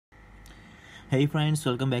Hey friends,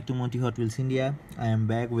 welcome back to Monty Hot Wheels India. I am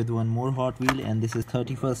back with one more Hot Wheel and this is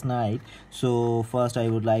 31st night. So first I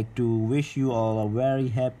would like to wish you all a very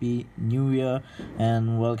happy new year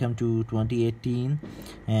and welcome to 2018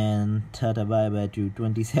 and tata bye bye to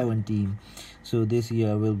 2017. So this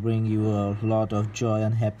year will bring you a lot of joy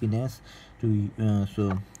and happiness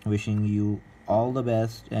so wishing you all the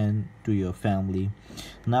best and to your family.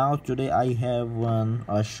 Now today I have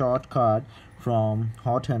a short card from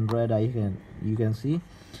Hot 100 you can see,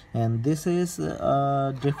 and this is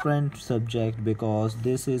a different subject because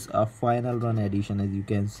this is a final run edition, as you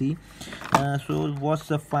can see. So what's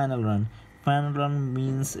the final run? Final run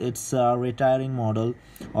means it's a retiring model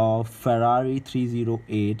of Ferrari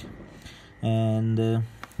 308, and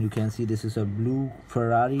you can see this is a blue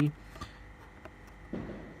Ferrari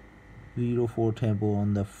 04 tempo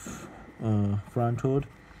on the front hood.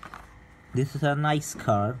 This is a nice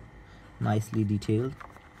car, nicely detailed,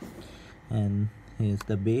 and here's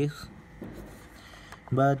the base.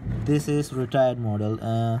 But this is retired model.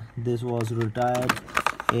 This was retired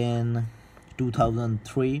in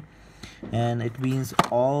 2003, and it means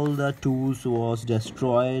all the tools was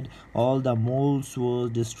destroyed, all the molds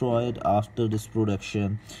was destroyed after this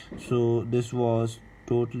production. So this was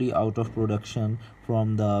totally out of production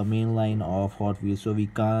from the main line of Hot Wheels, so we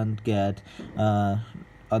can't get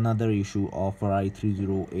another issue of Ferrari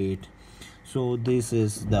 308. So this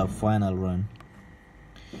is the final run.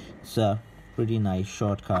 It's a pretty nice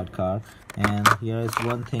shortcut car, and here is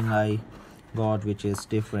one thing I got which is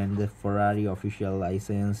different: the Ferrari official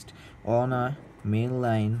licensed on a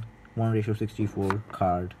mainline 1:64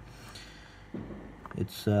 card.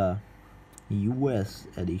 It's a US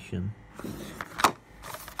edition.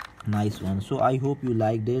 Nice one. So I hope you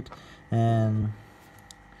liked it, and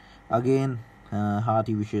again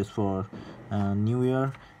hearty wishes for New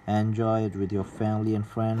Year. Enjoy it with your family and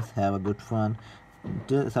friends. Have a good fun.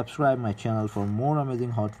 Subscribe my channel for more amazing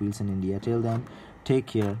Hot Wheels in India. Till then, take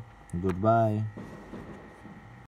care. Goodbye.